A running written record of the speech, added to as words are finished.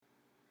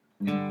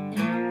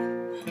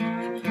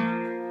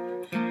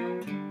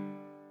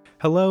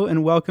Hello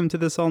and welcome to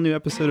this all-new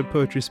episode of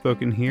Poetry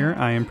Spoken Here.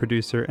 I am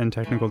producer and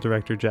technical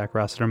director Jack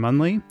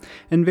Rossiter-Munley.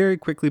 And very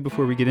quickly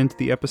before we get into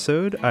the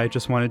episode, I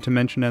just wanted to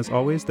mention as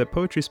always that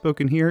Poetry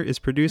Spoken Here is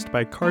produced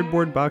by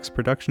Cardboard Box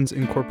Productions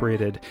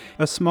Incorporated,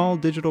 a small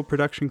digital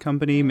production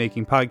company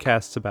making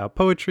podcasts about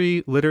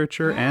poetry,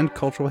 literature, and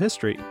cultural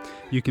history.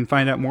 You can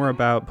find out more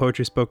about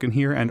Poetry Spoken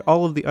Here and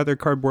all of the other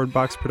Cardboard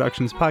Box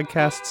Productions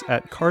podcasts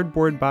at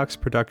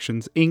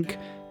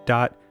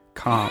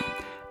cardboardboxproductionsinc.com.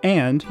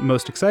 And,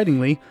 most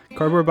excitingly,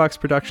 Cardboard Box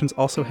Productions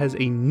also has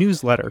a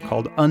newsletter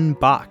called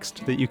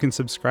Unboxed that you can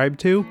subscribe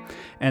to,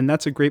 and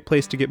that's a great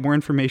place to get more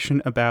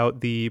information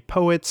about the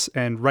poets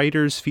and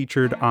writers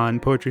featured on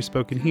Poetry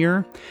Spoken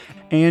Here,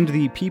 and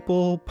the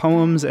people,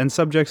 poems, and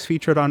subjects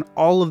featured on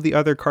all of the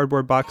other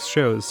Cardboard Box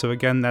shows. So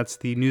again, that's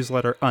the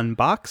newsletter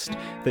Unboxed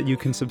that you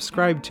can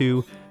subscribe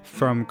to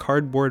from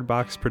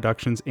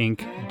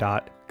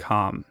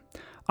cardboardboxproductionsinc.com.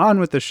 On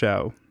with the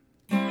show.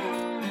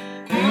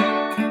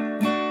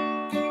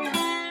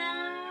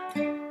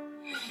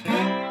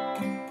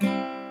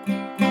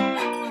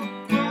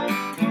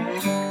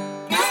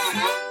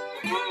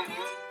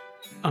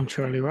 I'm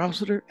Charlie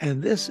Rossiter,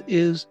 and this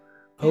is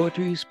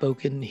Poetry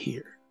Spoken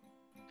Here.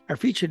 Our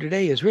feature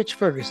today is Rich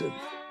Ferguson.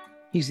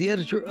 He's the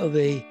editor of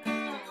a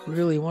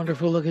really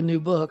wonderful-looking new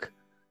book,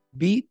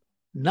 Beat,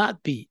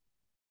 Not Beat,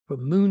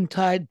 from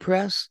Moontide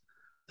Press.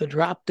 The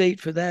drop date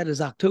for that is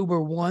October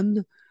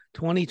 1,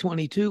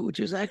 2022, which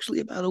is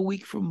actually about a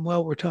week from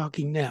while we're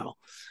talking now,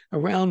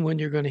 around when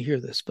you're going to hear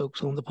this,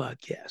 folks, on the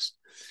podcast.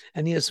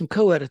 And he has some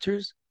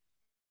co-editors,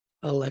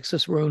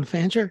 Alexis Roan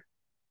Fancher,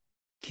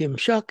 Kim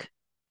Shuck,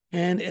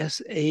 and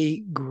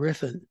S.A.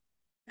 Griffin.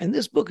 And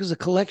this book is a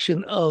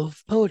collection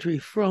of poetry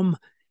from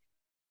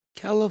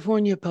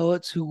California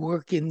poets who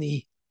work in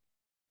the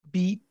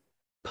beat,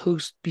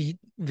 post-beat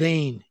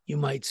vein, you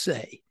might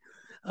say.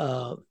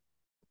 You'll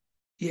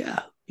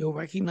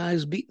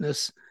recognize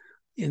beatness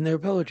in their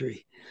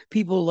poetry.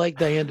 People like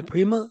Diane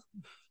DePrima,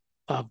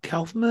 Bob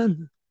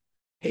Kaufman,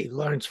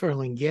 Lawrence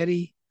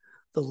Ferlinghetti,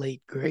 the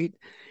late great,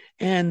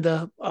 and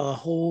a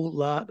whole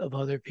lot of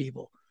other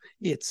people.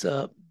 It's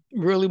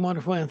really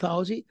wonderful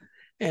anthology,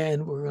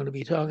 and we're going to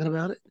be talking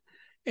about it.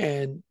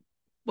 And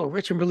well,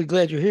 Rich, I'm really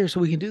glad you're here so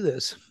we can do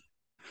this.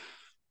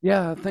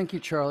 Yeah, thank you,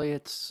 Charlie.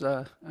 It's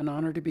an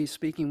honor to be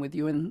speaking with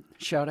you, and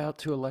shout out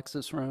to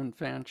Alexis Roan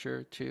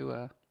Fancher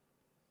who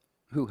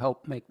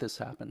helped make this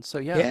happen. So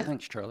yeah,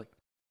 thanks, Charlie.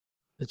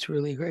 It's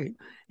really great.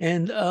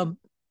 And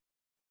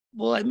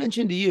well, I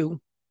mentioned to you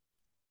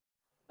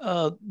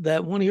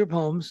that one of your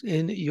poems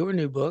in your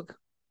new book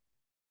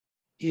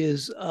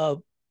is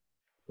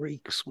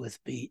reeks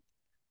with beat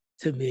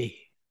to me.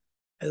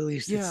 At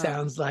least it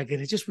sounds like it.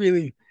 It just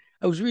really,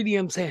 I was reading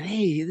him saying,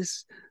 hey,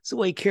 this is the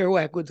way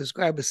Kerouac would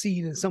describe a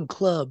scene in some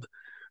club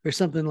or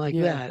something like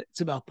that.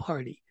 It's about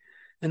party.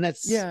 And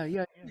that's... Yeah.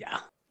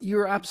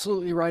 You're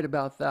absolutely right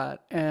about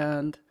that.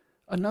 And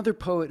another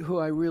poet who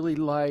I really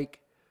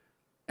like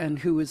and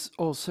who is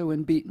also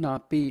in Beat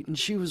Not Beat, and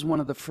she was one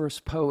of the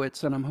first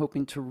poets, and I'm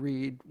hoping to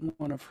read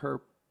one of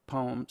her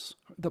poems.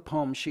 The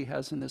poem she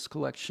has in this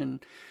collection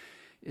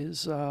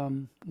is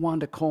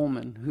Wanda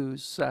Coleman,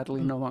 who's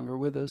sadly no longer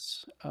with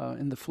us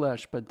in the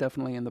flesh, but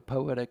definitely in the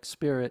poetic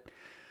spirit.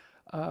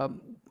 A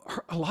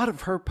lot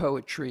of her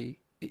poetry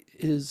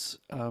is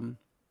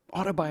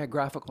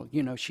autobiographical.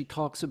 You know, she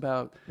talks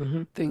about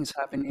things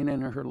happening in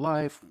her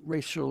life,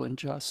 racial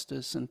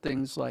injustice and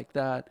things like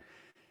that.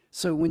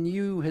 So when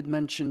you had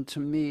mentioned to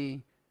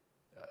me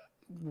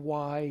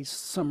why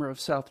Summer of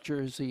South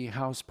Jersey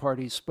House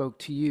Party spoke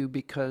to you,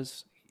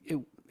 because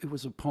it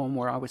was a poem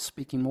where I was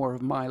speaking more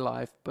of my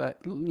life, but,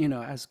 you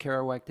know, as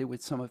Kerouac did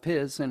with some of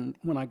his. And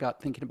when I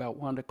got thinking about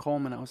Wanda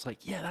Coleman, I was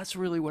like, yeah, that's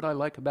really what I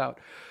like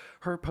about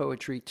her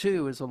poetry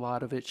too, is a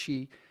lot of it,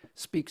 she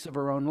speaks of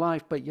her own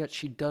life, but yet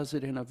she does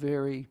it in a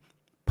very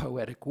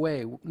poetic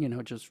way, you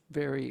know, just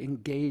very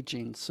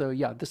engaging. So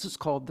yeah, this is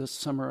called The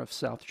Summer of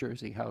South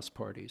Jersey House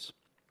Parties.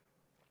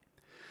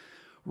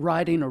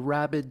 Riding a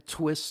rabid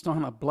twist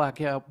on a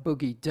blackout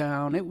boogie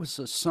down, it was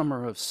a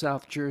summer of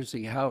South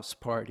Jersey house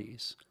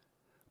parties.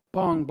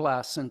 Bong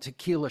blasts and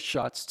tequila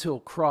shots till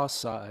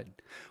cross-eyed.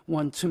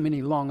 One too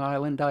many Long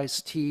Island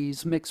iced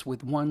teas mixed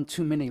with one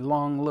too many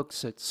long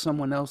looks at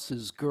someone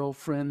else's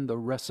girlfriend, the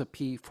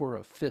recipe for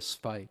a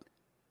fist fight.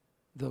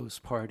 Those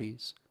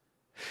parties.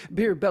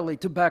 Beer belly,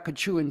 tobacco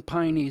chewing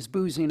pineys,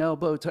 boozing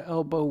elbow to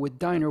elbow with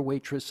diner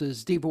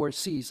waitresses,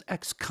 divorcees,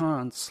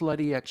 ex-cons,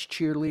 slutty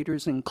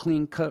ex-cheerleaders, and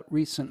clean-cut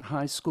recent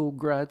high school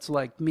grads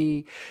like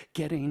me,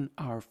 getting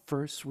our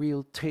first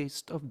real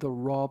taste of the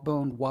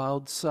raw-boned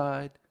wild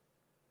side.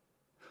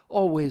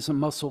 Always a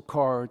muscle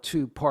car or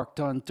two parked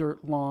on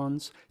dirt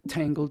lawns,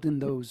 tangled in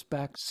those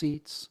back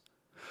seats.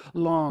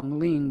 Long,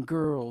 lean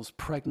girls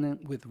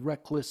pregnant with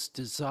reckless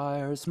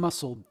desires,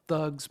 muscled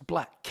thugs,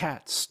 black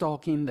cats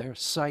stalking their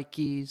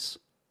psyches.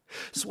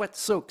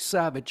 Sweat-soaked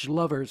savage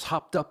lovers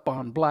hopped up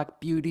on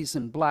black beauties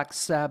and Black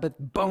Sabbath,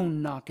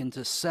 bone-knocking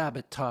to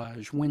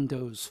sabotage,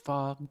 windows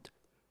fogged.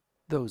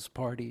 Those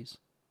parties.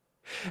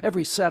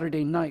 Every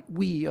Saturday night,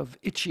 we of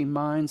itchy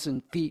minds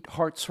and feet,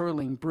 hearts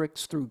hurling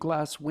bricks through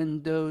glass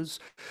windows,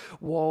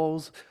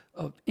 walls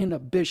of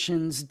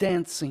inhibitions,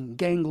 dancing,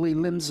 gangly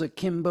limbs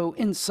akimbo,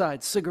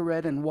 inside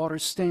cigarette and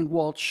water-stained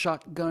walled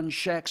shotgun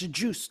shacks,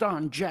 juiced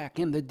on Jack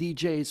in the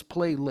DJ's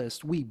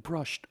playlist. We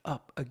brushed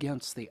up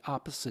against the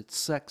opposite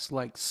sex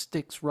like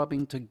sticks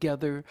rubbing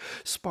together,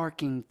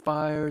 sparking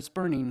fires,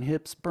 burning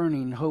hips,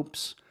 burning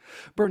hopes,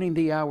 burning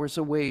the hours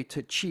away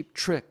to Cheap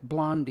Trick,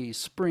 Blondie,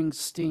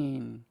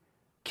 Springsteen.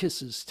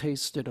 Kisses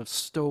tasted of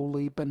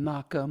Stoli,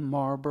 Banaka,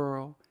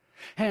 Marlboro.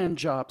 Hand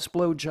jobs,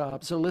 blow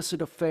jobs,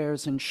 illicit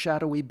affairs in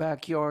shadowy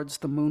backyards,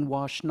 the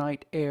moon-washed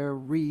night air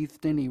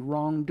wreathed any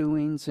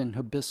wrongdoings in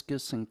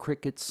hibiscus and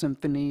cricket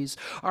symphonies,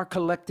 our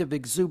collective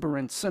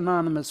exuberance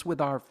synonymous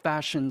with our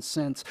fashion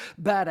sense,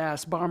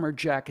 badass bomber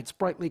jackets,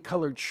 brightly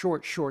colored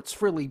short shorts,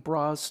 frilly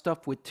bras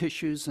stuffed with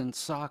tissues and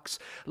socks,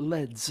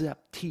 Led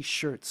Zepp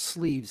t-shirts,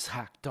 sleeves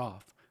hacked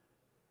off.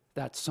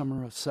 That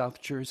summer of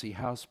South Jersey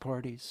house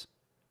parties.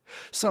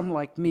 Some,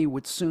 like me,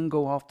 would soon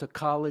go off to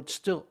college,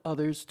 still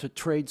others to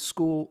trade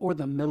school or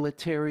the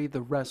military.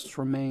 The rest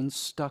remained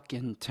stuck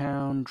in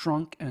town,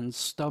 drunk and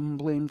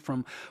stumbling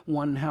from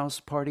one house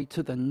party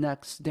to the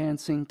next,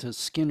 dancing to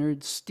Skinner,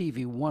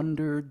 Stevie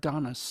Wonder,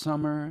 Donna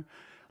Summer,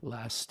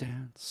 Last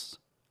Dance,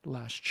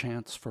 Last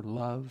Chance for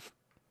Love.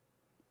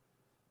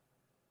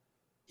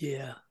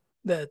 Yeah,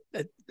 that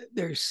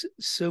there's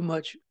so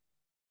much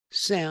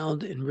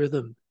sound and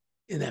rhythm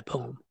in that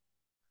poem.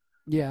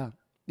 Yeah,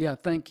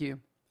 thank you.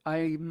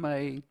 I'm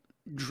a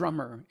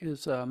drummer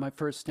is my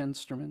first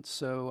instrument,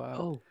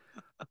 so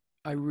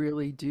I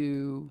really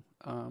do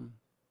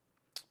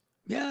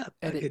yeah,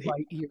 edit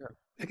by ear.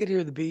 I could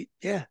hear the beat.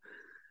 Yeah,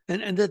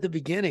 and at the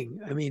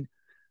beginning, I mean,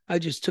 I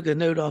just took a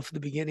note off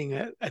the beginning.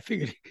 I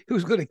figured it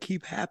was going to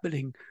keep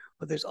happening,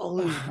 but there's all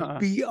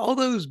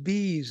those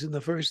bees in the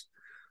first,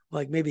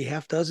 like maybe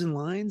half dozen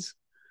lines.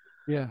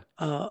 Yeah.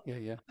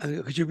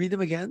 Could you read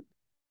them again?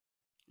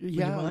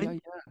 Yeah.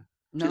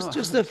 No,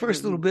 just the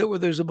first little bit where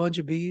there's a bunch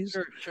of bees.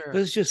 Sure.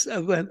 It's just, I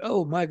went,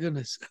 oh my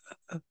goodness.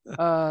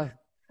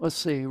 Let's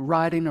see.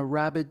 Riding a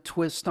rabid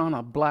twist on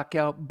a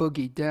blackout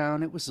boogie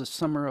down. It was the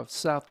summer of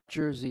South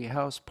Jersey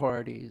house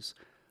parties,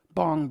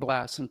 bong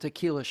blasts and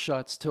tequila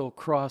shots till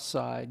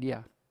cross-eyed.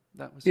 Yeah,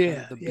 that was kind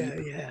of the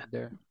beat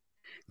there.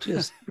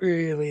 Just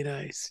really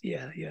nice.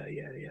 Yeah.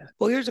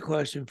 Well, here's a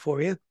question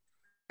for you,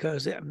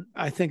 because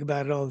I think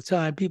about it all the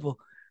time. People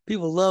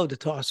love to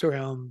toss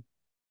around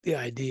the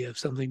idea of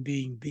something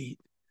being beat.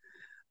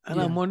 And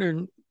I'm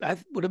wondering, I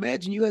would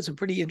imagine you had some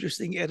pretty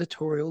interesting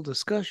editorial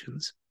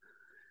discussions,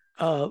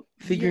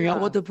 figuring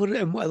out what to put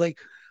in. Like,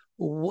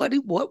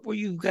 what were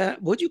you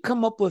got? What do you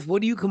come up with?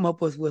 What do you come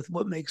up with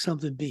what makes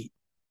something beat?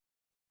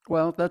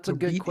 Well, that's a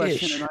good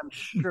question,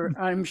 and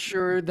I'm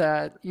sure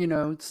that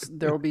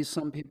there will be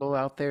some people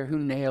out there who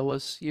nail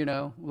us.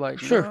 Like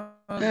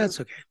that's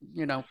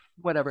okay.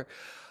 Whatever.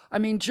 I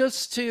mean,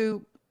 just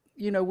to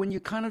when you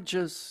kind of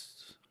just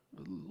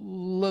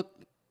look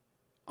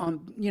on,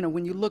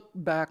 when you look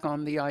back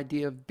on the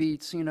idea of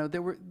beats,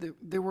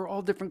 there were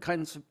all different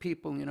kinds of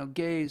people,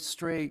 gays,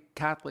 straight,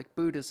 Catholic,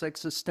 Buddhist,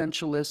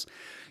 existentialists,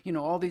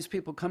 all these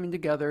people coming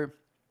together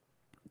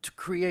to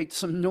create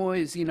some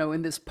noise,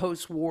 in this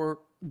post-war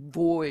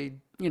void,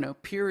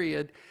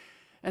 period.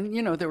 And,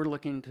 they were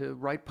looking to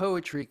write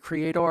poetry,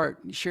 create art,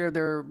 share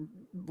their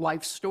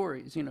life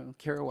stories,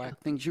 Kerouac,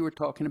 things you were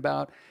talking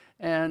about.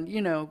 And,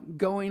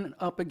 going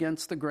up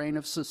against the grain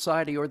of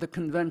society, or the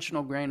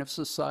conventional grain of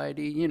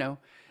society,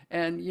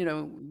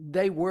 and,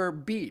 they were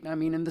beat. I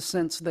mean, in the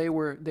sense they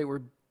were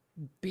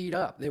beat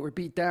up, they were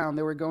beat down,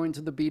 they were going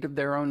to the beat of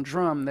their own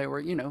drum. They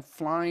were,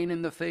 flying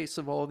in the face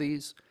of all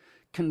these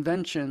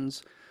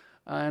conventions.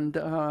 And,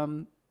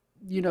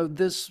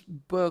 this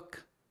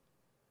book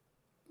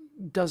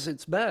does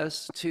its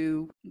best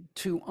to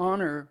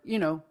honor,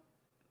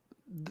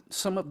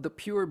 some of the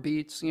pure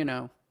beats,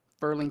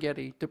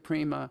 Ferlinghetti,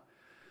 DePrima,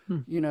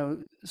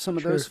 some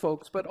of those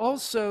folks, but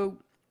also,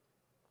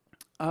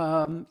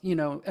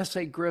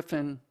 S.A.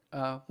 Griffin,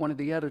 one of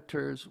the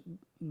editors,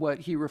 what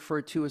he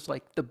referred to as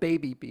like the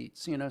baby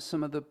beats,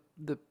 some of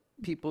the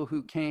people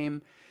who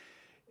came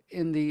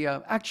in the,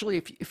 actually,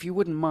 if you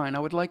wouldn't mind, I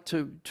would like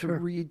to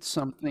read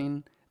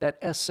something that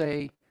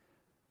S.A.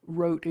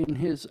 wrote in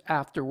his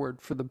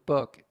afterword for the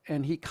book,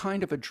 and he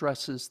kind of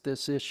addresses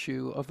this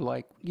issue of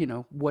like,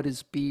 what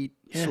is beat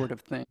sort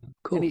of thing.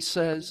 Cool. And he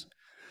says,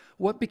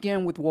 what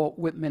began with Walt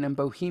Whitman in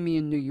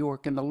Bohemian New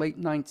York in the late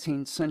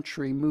 19th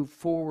century moved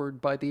forward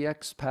by the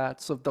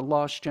expats of the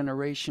lost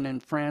generation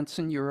in France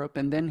and Europe,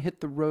 and then hit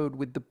the road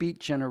with the beat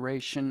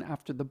generation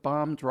after the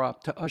bomb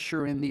dropped to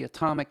usher in the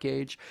atomic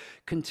age,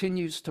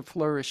 continues to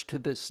flourish to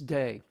this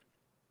day.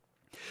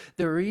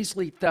 There are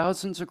easily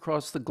thousands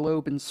across the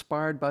globe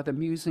inspired by the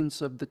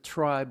musings of the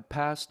tribe,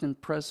 past and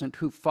present,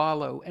 who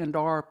follow and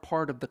are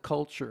part of the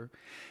culture.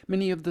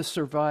 Many of the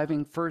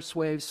surviving first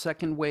wave,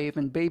 second wave,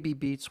 and baby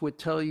beats would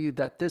tell you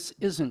that this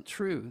isn't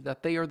true,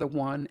 that they are the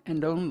one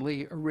and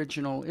only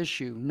original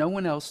issue. No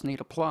one else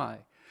need apply.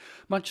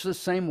 Much the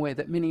same way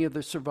that many of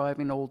the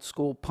surviving old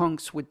school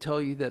punks would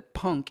tell you that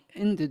punk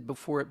ended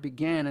before it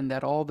began, and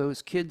that all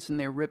those kids in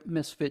their ripped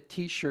misfit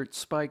t-shirts,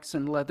 spikes,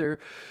 and leather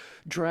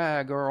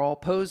drag are all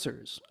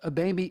posers. A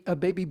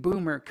baby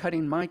boomer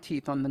cutting my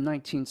teeth on the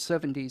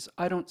 1970s,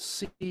 I don't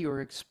see or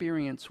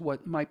experience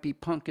what might be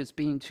punk as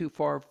being too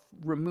far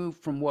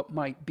removed from what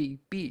might be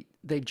beat.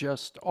 They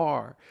just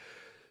are.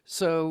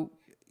 So,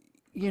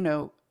 you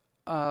know,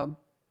 uh,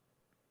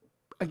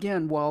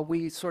 again, while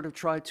we sort of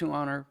try to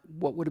honor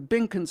what would have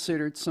been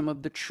considered some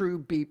of the true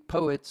beat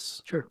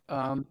poets, Sure.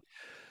 um,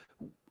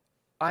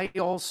 I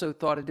also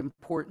thought it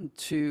important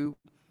to,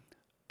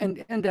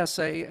 and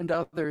Essay and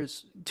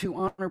others, to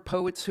honor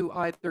poets who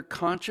either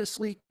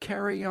consciously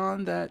carry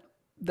on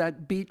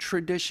that beat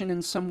tradition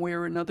in some way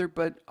or another,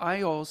 but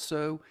I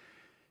also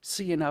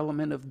see an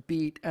element of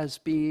beat as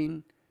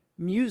being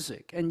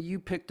music. And you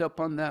picked up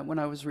on that when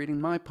I was reading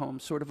my poem,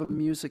 sort of a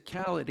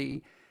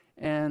musicality.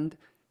 And,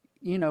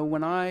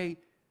 when I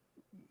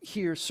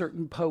hear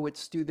certain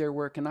poets do their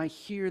work and I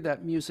hear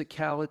that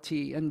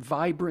musicality and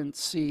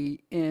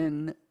vibrancy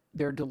in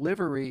their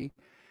delivery,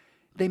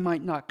 they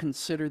might not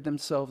consider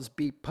themselves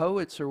beat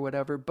poets or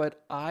whatever,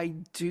 but I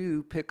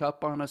do pick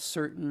up on a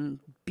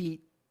certain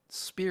beat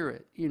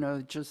spirit,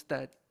 just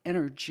that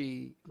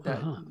energy, that,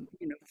 Uh-huh.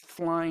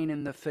 flying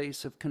in the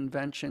face of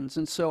conventions.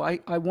 And so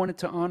I wanted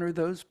to honor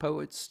those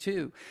poets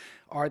too.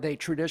 Are they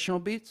traditional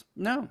beats?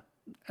 No,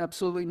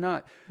 absolutely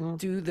not. Well,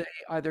 Do they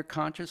either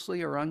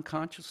consciously or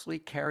unconsciously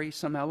carry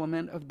some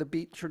element of the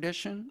beat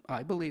tradition?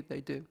 I believe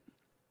they do.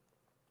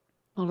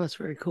 well, that's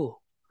very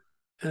cool.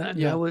 And I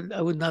Yeah. would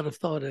I would not have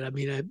thought it. I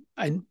mean,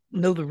 I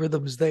know the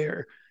rhythms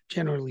there,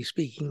 generally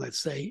speaking. Let's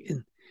say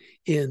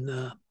in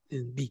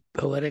beat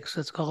poetics,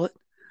 let's call it.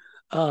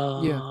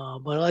 Yeah.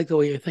 But I like the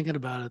way you're thinking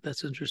about it.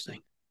 That's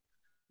interesting.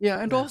 Yeah,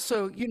 and Yeah.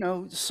 also,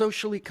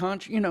 socially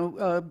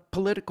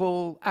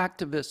political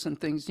activists and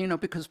things,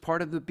 because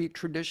part of the beat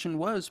tradition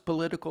was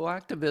political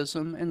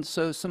activism. And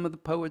so some of the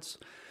poets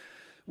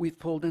we've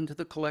pulled into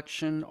the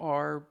collection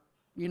are,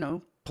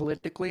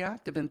 politically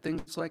active and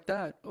things like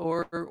that.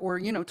 Or,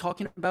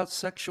 talking about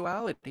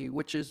sexuality,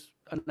 which is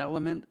an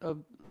element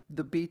of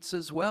the beats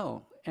as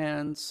well.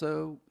 And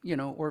so,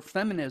 or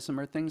feminism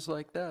or things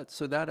like that.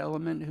 So that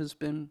element has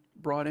been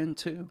brought in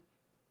too.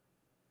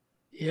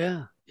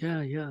 Yeah.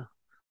 Yeah. Yeah.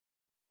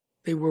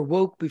 They were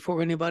woke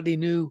before anybody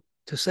knew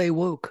to say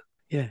woke.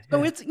 Yeah.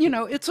 So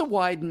Yeah. it's a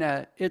wide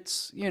net.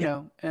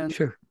 Yeah. And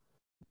Sure.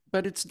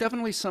 but it's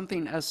definitely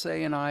something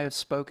Essay and I have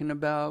spoken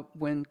about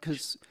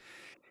because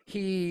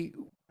he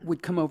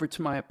would come over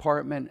to my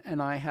apartment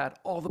and I had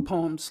all the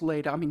poems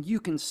laid. I mean, you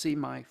can see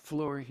my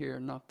floor here,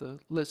 not the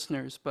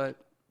listeners, but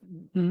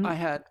Mhm. I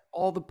had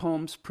all the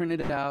poems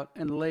printed out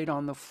and laid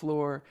on the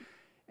floor.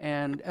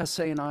 And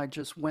Essay and I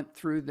just went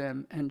through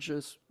them and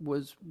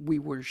we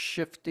were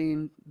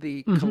shifting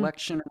the Mhm.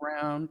 collection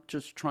around,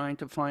 just trying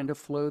to find a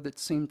flow that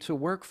seemed to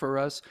work for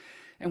us.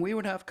 And we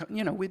would have,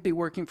 we'd be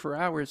working for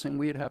hours and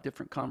we'd have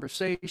different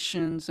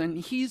conversations. And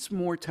he's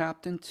more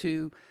tapped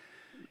into,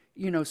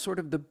 sort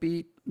of the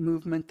beat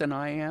movement than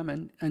I am,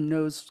 and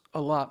knows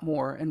a lot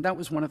more. And that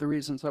was one of the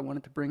reasons I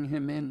wanted to bring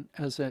him in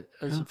as Yeah.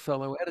 a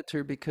fellow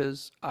editor,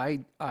 because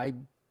I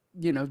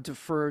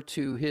defer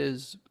to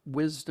his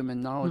wisdom and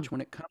Mm. knowledge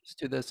when it comes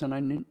to this. And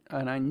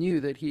I knew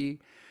that he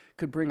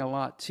could bring a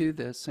lot to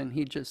this. And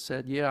he just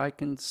said, "Yeah, I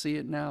can see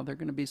it now. There are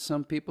going to be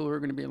some people who are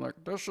going to be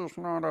like, this is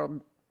not a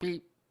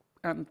beat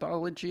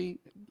anthology,"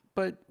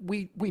 but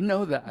we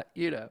know that,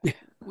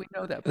 we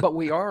know that, but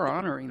we are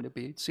honoring the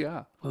beats.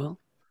 Yeah. Well,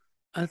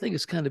 I think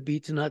it's kind of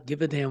beat to not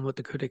give a damn what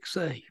the critics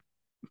say.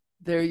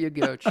 There you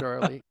go,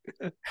 Charlie.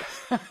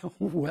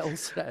 Well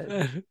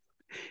said.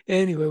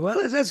 Anyway, well,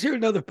 let's hear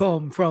another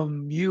poem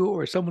from you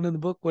or someone in the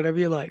book, whatever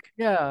you like.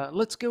 Yeah,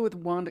 let's go with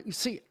Wanda. You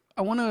see,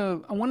 I want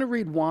to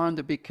read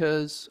Wanda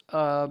because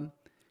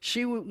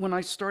when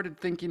I started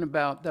thinking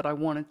about that I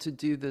wanted to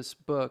do this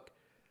book,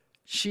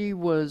 she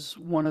was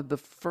one of the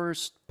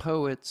first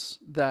poets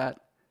that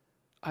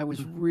I was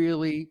Mhm.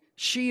 really,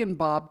 she and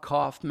Bob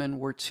Kaufman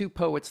were two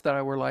poets that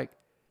I were like,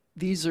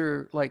 these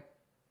are like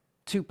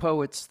two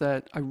poets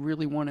that I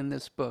really want in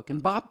this book.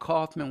 And Bob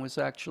Kaufman was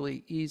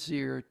actually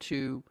easier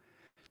to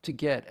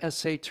get.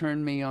 Essay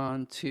turned me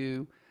on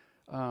to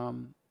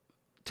um,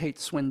 Tate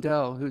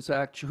Swindell,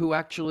 who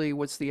actually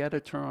was the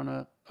editor on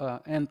a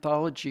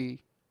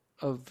anthology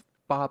of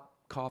Bob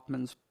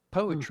Kaufman's Mm.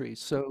 poetry.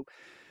 So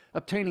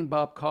obtaining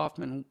Bob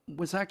Kaufman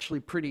was actually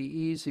pretty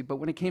easy. But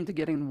when it came to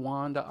getting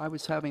Wanda, I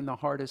was having the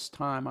hardest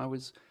time. I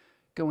was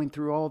going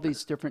through all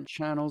these different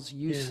channels,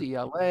 Yeah.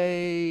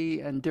 UCLA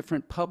and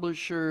different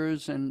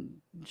publishers,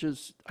 and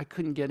just I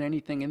couldn't get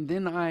anything. And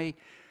then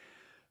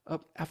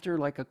after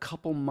like a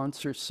couple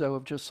months or so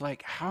of just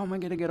like, how am I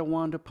going to get a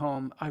Wanda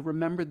poem? I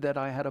remembered that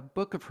I had a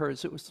book of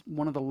hers. It was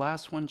one of the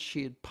last ones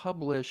she had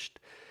published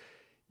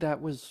that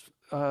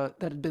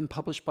had been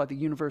published by the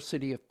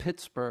University of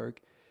Pittsburgh.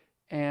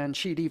 And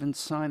she'd even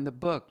signed the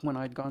book when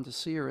I'd gone to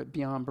see her at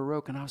Beyond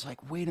Baroque. And I was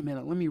like, wait a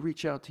minute, let me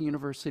reach out to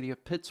University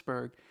of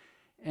Pittsburgh.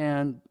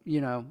 And,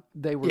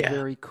 they were Yeah.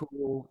 very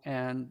cool.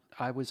 And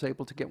I was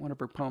able to get one of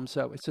her poems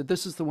that way. So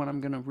this is the one I'm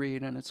going to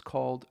read, and it's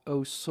called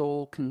O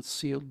Soul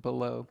Concealed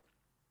Below.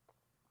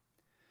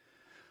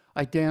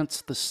 I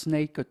danced the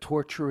snake a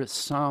torturous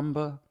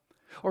samba.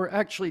 Or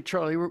actually,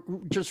 Charlie,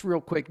 just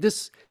real quick,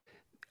 this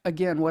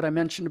again, what I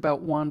mentioned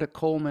about Wanda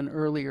Coleman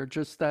earlier,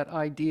 just that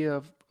idea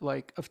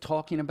of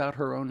talking about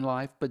her own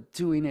life, but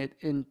doing it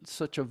in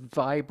such a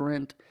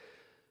vibrant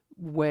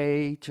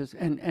way, just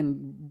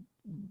and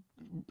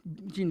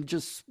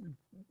just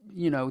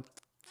you know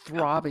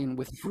throbbing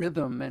with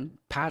rhythm and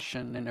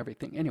passion and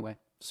everything. Anyway,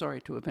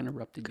 sorry to have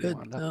interrupted you, Good.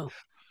 Wanda. No.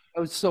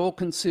 Oh, soul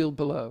concealed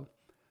below.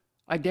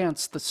 I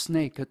danced the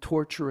snake a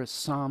torturous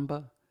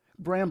samba,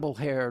 bramble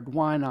haired,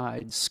 wine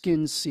eyed,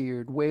 skin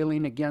seared,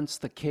 wailing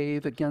against the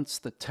cave,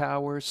 against the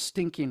tower,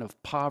 stinking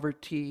of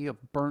poverty,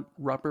 of burnt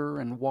rubber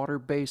and water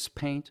based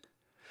paint,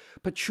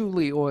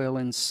 patchouli oil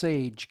and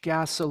sage,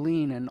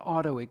 gasoline and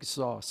auto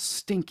exhaust,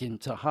 stinking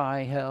to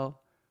high hell.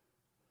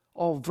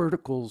 All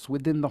verticals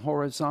within the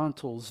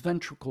horizontals,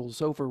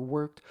 ventricles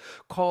overworked,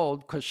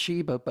 called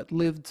Kashiba, but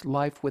lived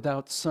life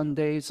without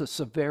Sundays, a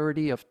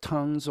severity of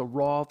tongues, a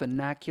raw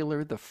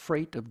vernacular, the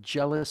freight of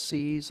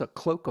jealousies, a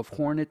cloak of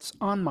hornets,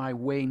 on my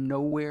way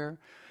nowhere,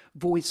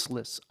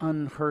 voiceless,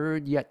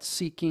 unheard, yet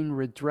seeking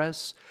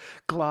redress,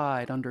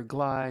 glide under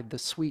glide, the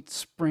sweet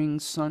spring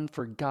sun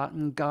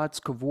forgotten, gods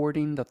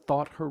cavorting the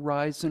thought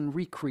horizon,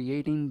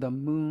 recreating the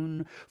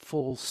moon,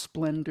 full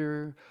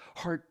splendor,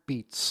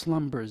 heartbeat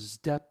slumbers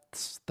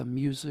depths, the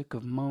music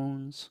of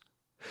moans.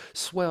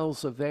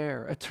 Swells of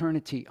air,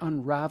 eternity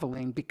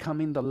unraveling,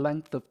 becoming the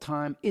length of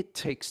time it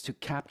takes to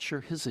capture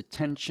his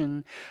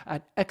attention.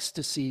 At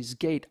ecstasy's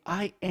gate,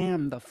 I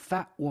am the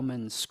fat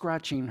woman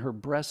scratching her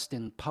breast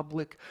in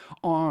public,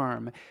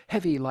 arm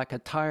heavy like a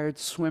tired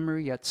swimmer,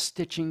 yet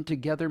stitching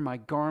together my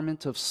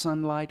garment of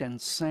sunlight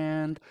and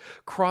sand,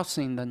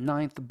 crossing the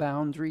ninth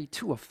boundary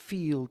to a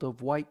field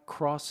of white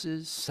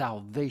crosses,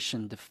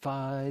 salvation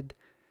defied.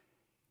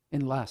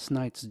 In last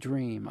night's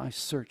dream, I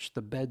searched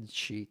the bed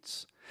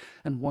sheets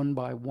and one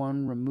by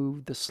one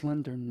removed the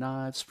slender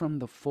knives from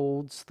the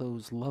folds,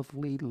 those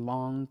lovely,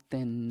 long,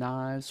 thin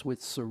knives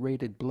with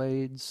serrated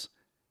blades.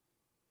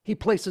 He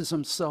places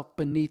himself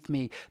beneath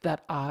me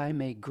that I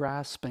may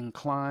grasp and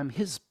climb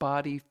his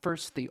body,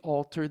 first the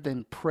altar,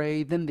 then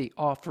pray, then the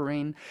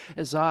offering,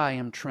 as I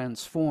am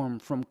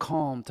transformed from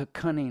calm to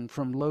cunning,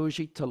 from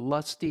logy to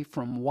lusty,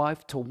 from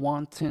wife to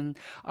wanton,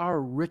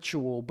 our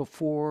ritual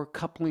before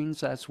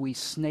couplings as we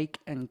snake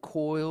and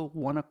coil,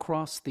 one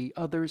across the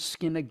other,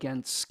 skin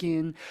against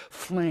skin,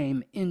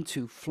 flame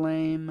into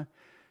flame,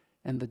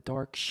 and the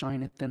dark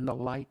shineth in the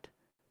light,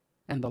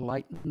 and the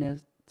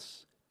lightness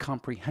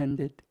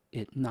comprehended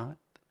it not.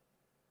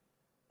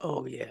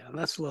 Oh yeah,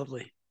 that's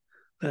lovely.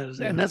 That is,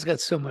 and Yeah. that's got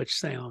so much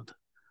sound.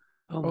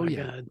 Oh Oh my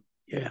yeah. God.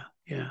 Yeah,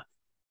 yeah.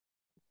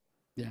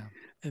 Yeah.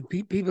 And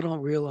people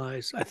don't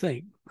realize. I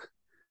think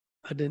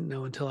I didn't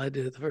know until I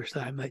did it the first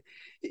time. Like,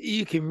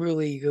 you can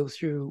really go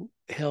through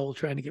hell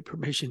trying to get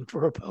permission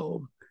for a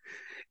poem.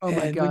 Oh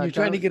my And when you're God.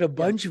 trying to get a Yeah.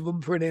 bunch of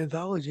them for an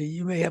anthology,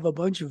 you may have a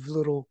bunch of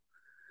little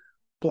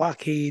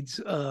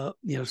blockades.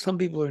 Some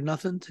people are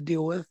nothing to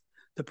deal with.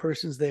 The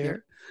person's Yep.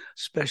 there,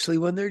 especially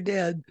when they're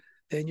dead.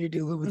 Then you're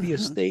dealing with the Mhm.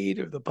 estate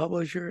or the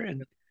publisher,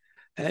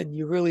 and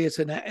you really, it's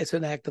an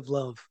act of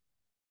love.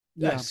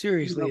 Yeah.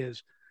 Seriously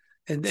is,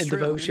 It's and true.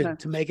 devotion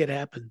to make it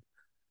happen.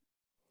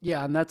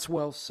 Yeah, and that's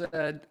well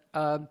said.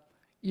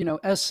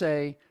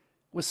 Essay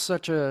was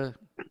such a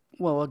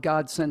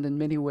godsend in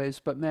many ways,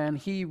 but man,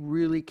 he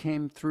really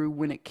came through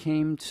when it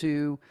came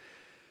to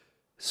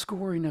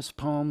scoring his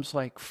poems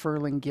like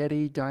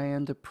Ferlinghetti,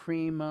 Diane de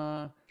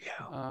Prima,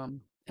 Yeah.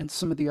 and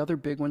some of the other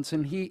big ones.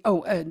 And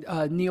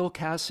Neil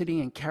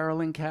Cassidy and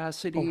Carolyn Oh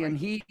Cassidy,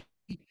 my.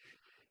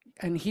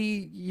 and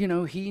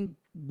he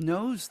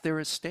knows their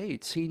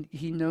estates.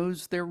 He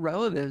knows their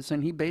relatives,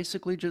 and he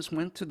basically just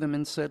went to them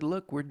and said,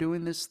 "Look, we're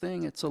doing this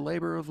thing. It's a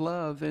labor of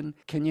love, and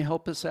can you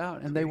help us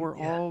out?" And they Great. were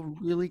Yeah. all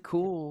really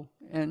cool,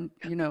 and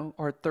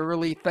are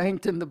thoroughly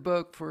thanked in the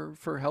book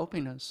for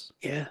helping us.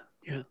 Yeah.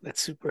 Yeah.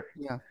 That's super.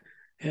 Yeah.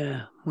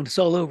 Yeah. When it's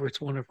all over, it's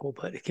wonderful,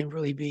 but it can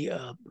really be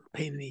a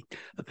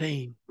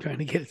pain trying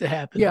to get it to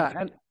happen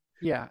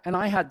Yeah, and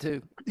I had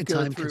to and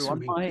go time through on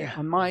consuming. my Yeah.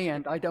 on my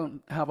end. I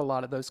don't have a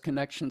lot of those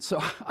connections, so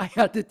I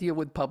had to deal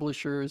with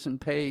publishers and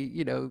pay,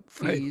 Right.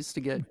 fees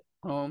to get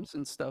homes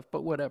and stuff.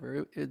 But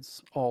whatever,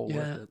 it's all worth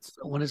Yeah. it.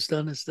 So When it's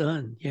done, it's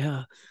done.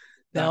 Yeah.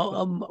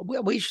 Now, exactly.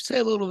 we should say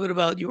a little bit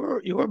about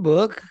your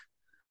book.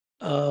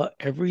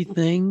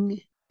 Everything.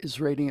 Is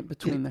Radiant Yeah.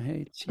 Between the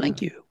Hates. Yeah.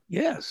 Thank you.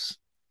 Yes.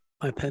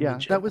 My Yeah, that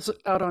penmanship. was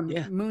out on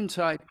Yeah.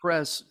 Moonside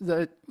Press.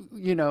 That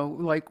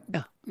like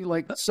Yeah.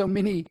 like so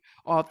many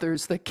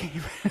authors that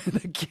came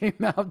that came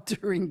out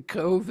during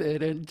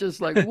COVID, and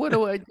just like, what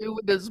do I do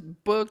with this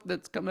book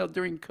that's come out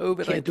during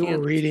COVID? I Can't do a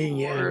can't reading.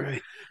 Yeah. tour.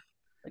 Right.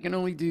 I can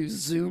only do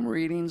Zoom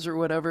readings or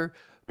whatever.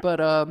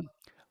 But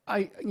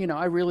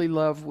I really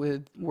love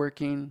with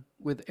working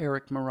with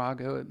Eric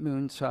Morago at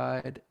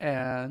Moonside,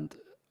 and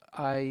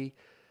I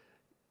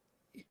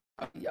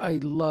I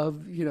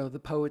love,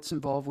 the poets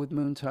involved with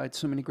Moontide.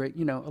 So many great,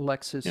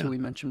 Alexis, who Yeah. we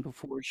mentioned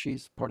before,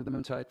 she's part of the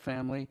Moontide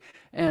family.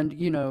 And,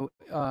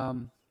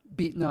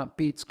 Beat Not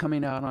Beats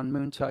coming out on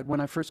Moontide. When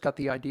I first got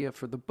the idea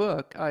for the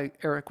book,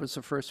 Eric was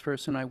the first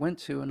person I went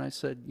to, and I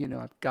said,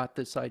 I've got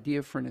this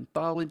idea for an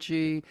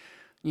anthology.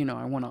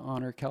 I want to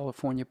honor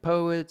California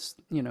poets,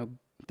 the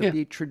Yeah.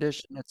 beat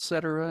tradition,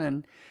 etc.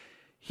 And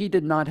he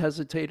did not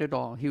hesitate at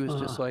all. He was Uh,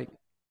 just like,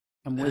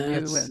 I'm with you,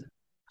 that's and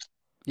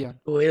yeah,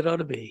 the way it ought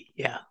to be.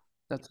 Yeah.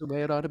 that's the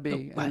way it ought to So,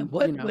 be. wha- And,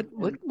 what what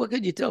what and what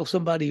could you tell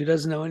somebody who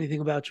doesn't know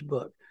anything about your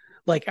book,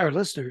 like our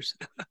listeners?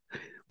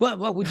 What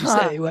would you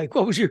say? Like,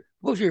 what was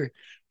your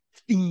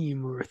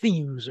theme or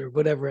themes or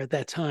whatever at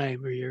that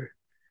time, or your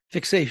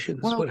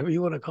fixations, well, whatever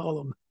you want to call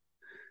them?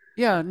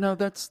 yeah, no,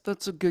 that's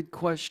a good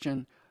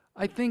question.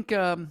 I think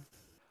I'm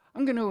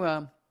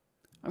gonna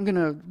I'm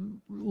gonna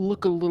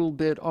look a little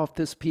bit off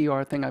this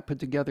PR thing I put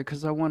together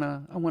because I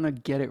wanna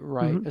get it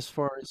right Hmm. as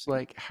far as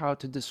like how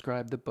to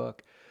describe the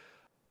book.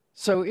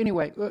 So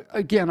anyway,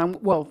 again,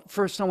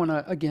 first I want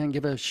to again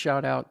give a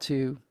shout out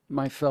to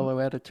my fellow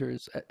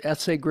editors,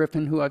 S.A.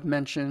 Griffin, who I've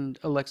mentioned,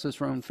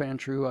 Alexis Rowan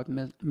Fantry, who I've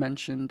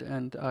mentioned,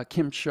 and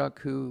Kim Shuck,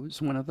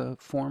 who's one of the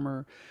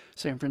former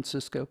San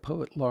Francisco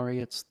poet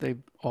laureates.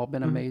 They've all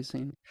been Hmm.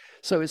 amazing.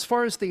 So as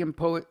far as the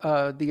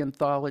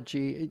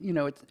anthology,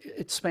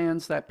 it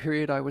spans that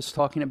period I was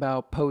talking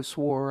about,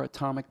 post-war,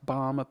 atomic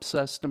bomb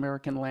obsessed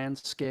American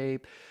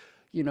landscape.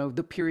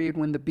 The period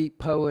when the beat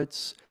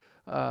poets.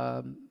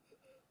 Um,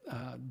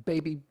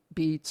 Baby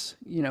Beats,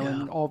 Yeah.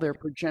 and all their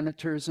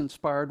progenitors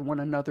inspired one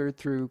another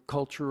through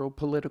cultural,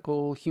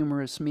 political,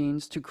 humorous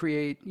means to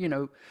create,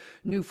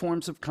 new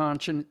forms of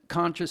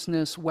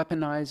consciousness,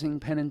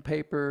 weaponizing pen and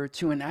paper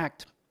to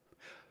enact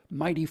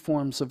mighty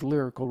forms of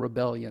lyrical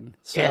rebellion.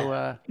 So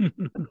Yeah.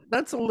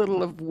 that's a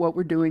little of what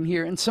we're doing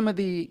here. And some of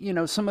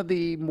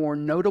the more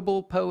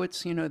notable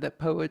poets,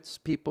 that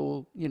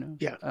people,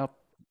 Yeah.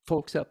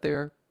 folks out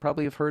there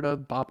probably have heard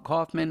of Bob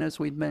Kaufman, as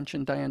we've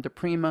mentioned, Diane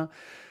DePrima,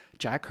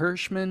 Jack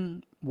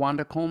Hirschman,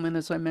 Wanda Coleman,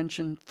 as I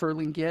mentioned,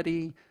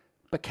 Ferlinghetti,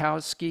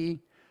 Bukowski.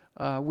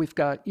 We've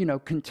got,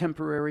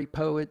 contemporary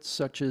poets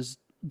such as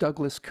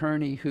Douglas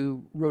Kearney,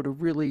 who wrote a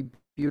really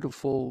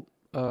beautiful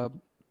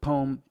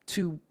poem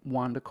to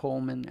Wanda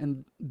Coleman,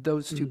 and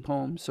those two Mm.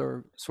 poems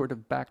are sort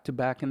of back to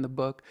back in the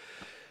book.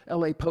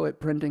 LA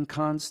poet Brendan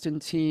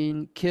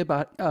Constantine, Kim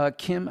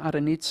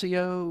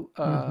Adanizio,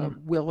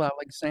 Hmm. Will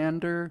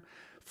Alexander,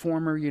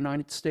 former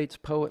United States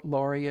Poet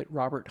Laureate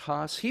Robert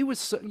Haas. He was,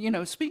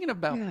 speaking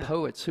about Yeah.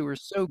 poets who are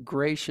so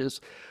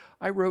gracious,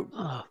 I wrote,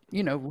 Oh,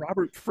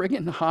 Robert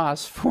Friggin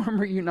Haas,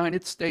 former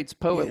United States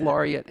Poet yeah.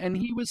 Laureate, and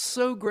he was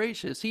so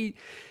gracious. He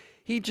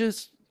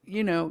just,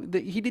 he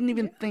didn't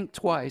even think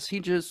twice. He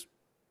just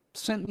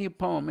sent me a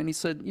poem and he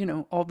said,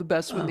 all the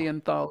best with the Oh.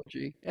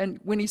 anthology. And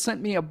when he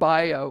sent me a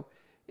bio,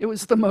 it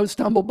was the most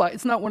humble bio.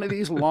 It's not one of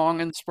these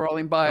long and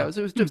sprawling Oh. bios.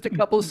 It was just a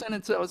couple of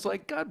sentences. I was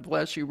like, God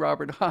bless you,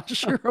 Robert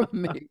Haas. You're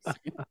amazing.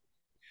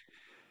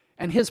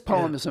 And his Yeah.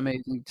 poem is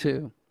amazing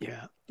too.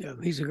 Yeah. Yeah.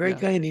 He's a great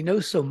Yeah. guy, and he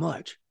knows so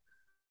much.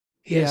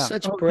 He has Yeah.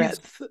 such Oh, he's,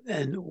 breadth,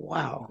 and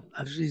wow,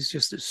 he's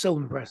just so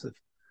impressive.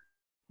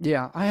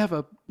 yeah. I have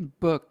a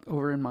book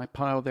over in my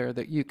pile there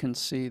that you can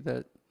see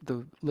that the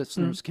Mm.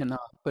 listeners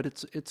cannot, but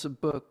it's a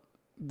book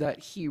that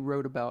he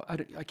wrote about.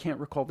 I can't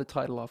recall the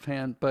title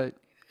offhand, but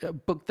a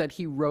book that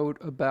he wrote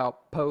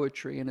about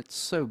poetry, and it's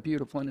so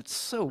beautiful and it's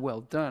so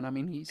well done. I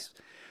mean, he's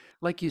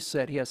like you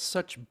said, he has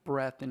such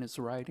breadth in his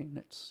writing.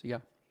 It's yeah.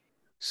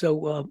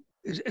 So,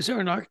 is there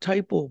an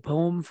archetypal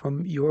poem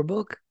from your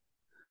book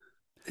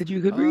that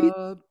you could read?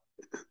 Uh,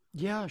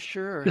 yeah,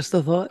 sure. Just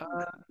a thought.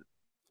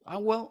 Uh,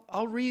 well, Or,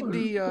 I'll read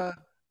maybe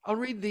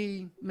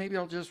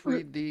I'll just or,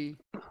 read the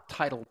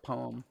title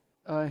poem.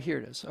 Here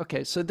it is.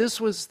 Okay, so this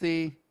was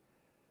the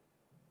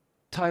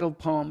title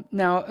poem.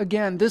 Now,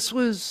 again, this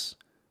was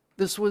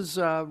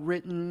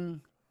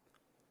written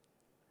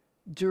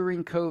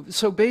during COVID.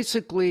 So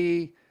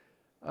basically,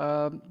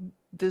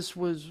 this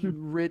was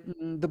hmm,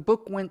 written. The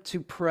book went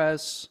to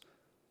press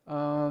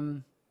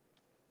um,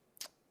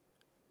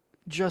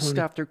 just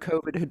 20, after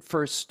COVID had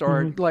first mhm,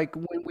 started, like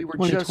when we were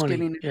just 2020.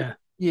 getting.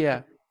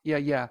 Yeah. Yeah,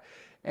 yeah.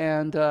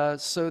 And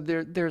so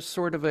there's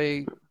sort of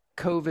a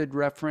COVID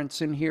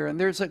reference in here, and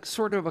there's like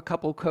sort of a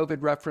couple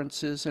COVID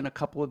references in a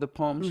couple of the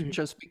poems, Mhm.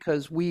 just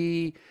because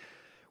we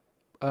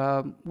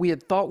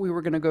had thought we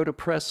were going to go to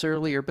press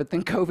earlier, but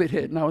then COVID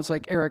hit, and I was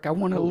like, Eric, I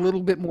want a Oof.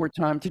 little bit more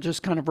time to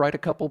just kind of write a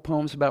couple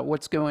poems about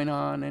what's going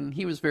on, and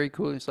he was very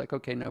cool. He's like,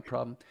 okay, no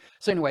problem.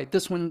 So anyway,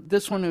 this one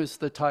is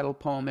the title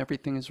poem.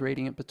 Everything is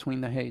radiant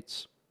between the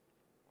hates.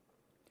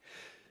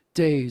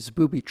 Days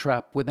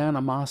booby-trapped with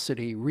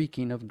animosity,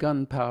 reeking of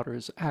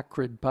gunpowder's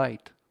acrid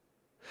bite.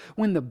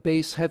 When the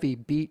bass-heavy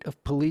beat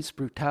of police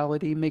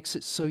brutality makes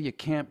it so you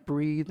can't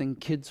breathe and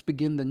kids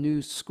begin the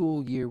new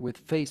school year with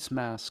face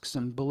masks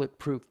and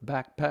bulletproof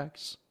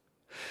backpacks.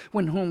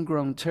 When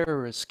homegrown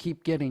terrorists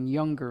keep getting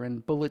younger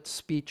and bullet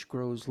speech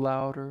grows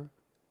louder.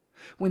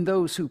 When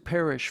those who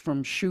perish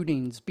from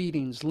shootings,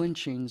 beatings,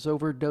 lynchings,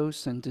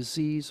 overdose, and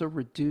disease are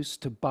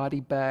reduced to body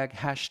bag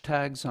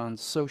hashtags on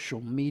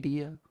social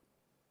media.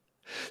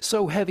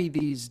 So heavy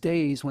these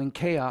days when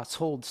chaos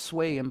holds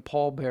sway and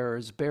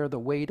pallbearers bear the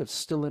weight of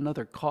still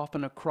another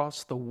coffin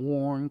across the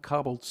worn,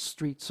 cobbled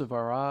streets of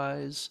our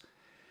eyes.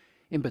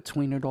 In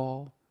between it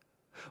all,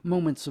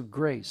 moments of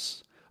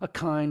grace, a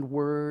kind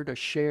word, a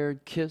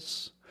shared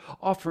kiss,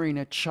 offering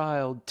a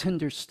child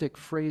tender stick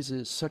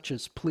phrases such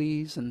as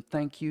please and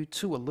thank you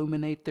to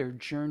illuminate their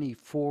journey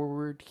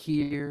forward.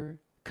 Here,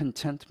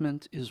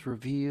 contentment is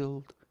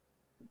revealed.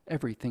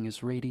 Everything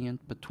is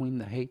radiant between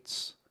the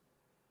hates.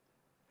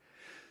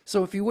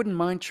 So if you wouldn't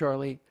mind,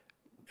 Charlie,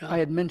 I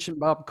had mentioned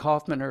Bob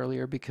Kaufman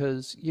earlier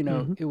because,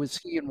 it was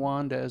he and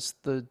Wanda as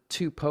the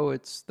two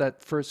poets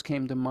that first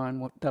came to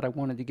mind that I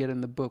wanted to get in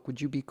the book. Would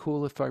you be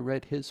cool if I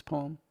read his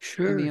poem?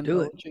 Sure, in the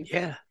do it. anthology?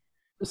 Yeah.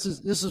 This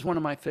is one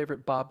of my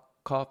favorite Bob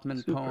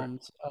Kaufman Super.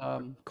 poems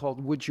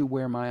called Would You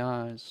Wear My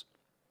Eyes?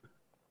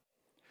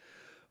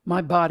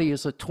 My body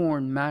is a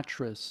torn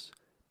mattress,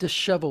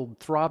 disheveled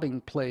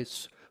throbbing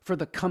place for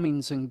the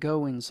comings and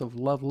goings of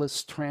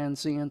loveless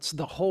transients.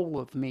 The whole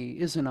of me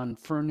is an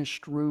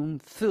unfurnished room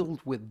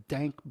filled with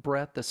dank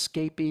breath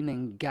escaping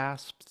in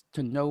gasps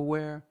to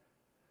nowhere.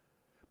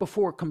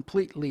 Before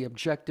completely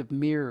objective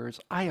mirrors,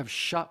 I have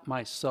shot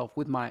myself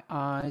with my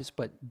eyes,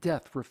 but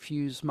death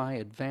refused my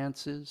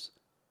advances.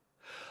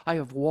 I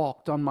have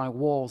walked on my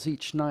walls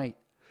each night,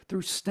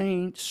 through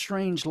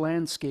strange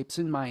landscapes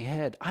in my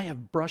head. I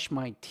have brushed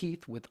my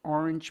teeth with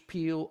orange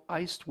peel,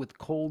 iced with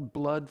cold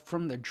blood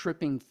from the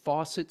dripping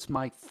faucets.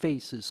 My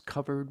face is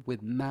covered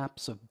with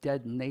maps of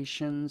dead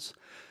nations.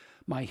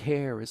 My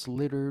hair is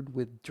littered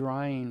with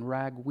drying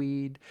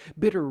ragweed.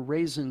 Bitter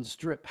raisins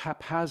drip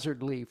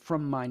haphazardly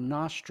from my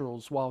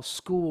nostrils while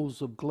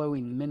schools of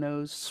glowing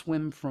minnows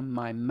swim from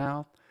my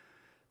mouth.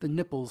 The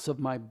nipples of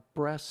my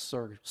breasts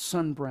are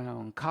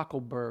sun-brown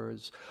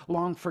cockleburs.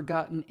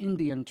 Long-forgotten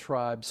Indian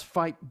tribes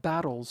fight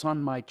battles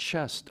on my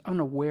chest,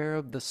 unaware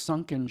of the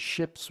sunken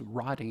ships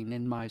rotting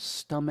in my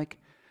stomach.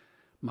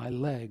 My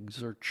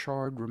legs are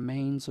charred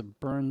remains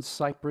of burned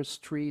cypress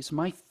trees.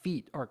 My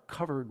feet are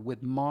covered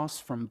with moss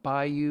from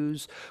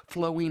bayous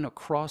flowing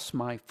across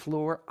my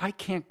floor. I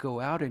can't go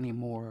out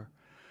anymore.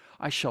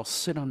 I shall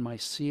sit on my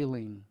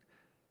ceiling.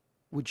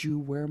 Would you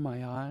wear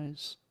my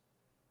eyes?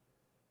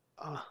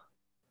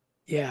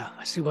 Yeah,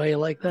 I see why you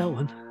like that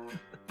one.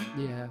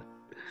 Yeah.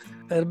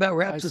 That about I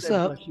wraps us said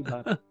up. bless you,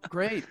 Bob.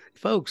 Great.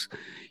 Folks,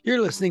 you're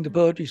listening to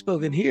Poetry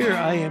Spoken Here.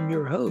 I am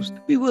your host.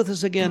 Be with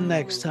us again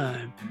next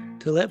time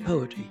to let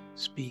poetry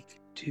speak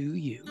to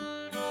you.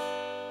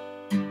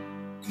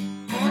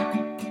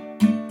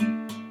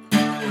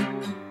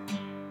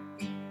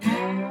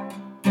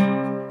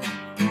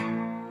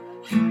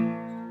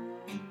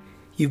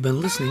 You've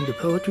been listening to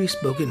Poetry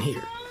Spoken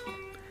Here.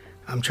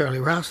 I'm Charlie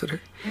Rossiter,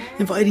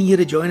 inviting you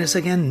to join us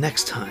again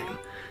next time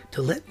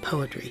to let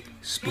poetry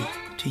speak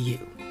to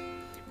you.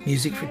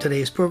 Music for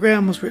today's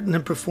program was written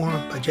and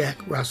performed by Jack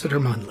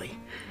Rossiter Munley.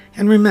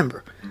 And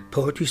remember,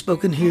 Poetry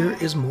Spoken Here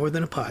is more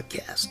than a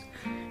podcast.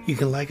 You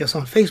can like us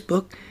on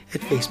Facebook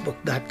at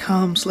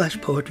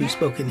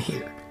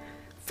facebook.com/poetryspokenhere.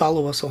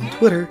 Follow us on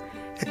Twitter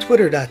at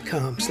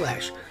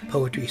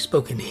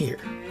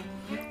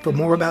twitter.com/poetryspokenhere. For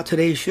more about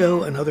today's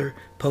show and other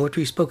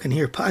Poetry Spoken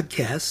Here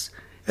podcasts,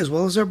 as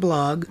well as our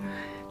blog,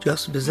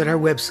 just visit our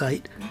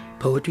website,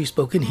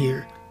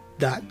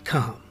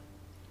 poetryspokenhere.com.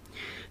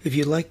 If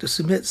you'd like to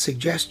submit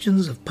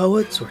suggestions of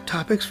poets or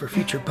topics for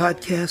future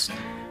podcasts,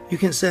 you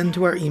can send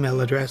to our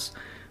email address,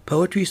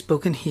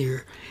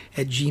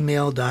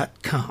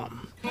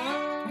 poetryspokenhere@gmail.com.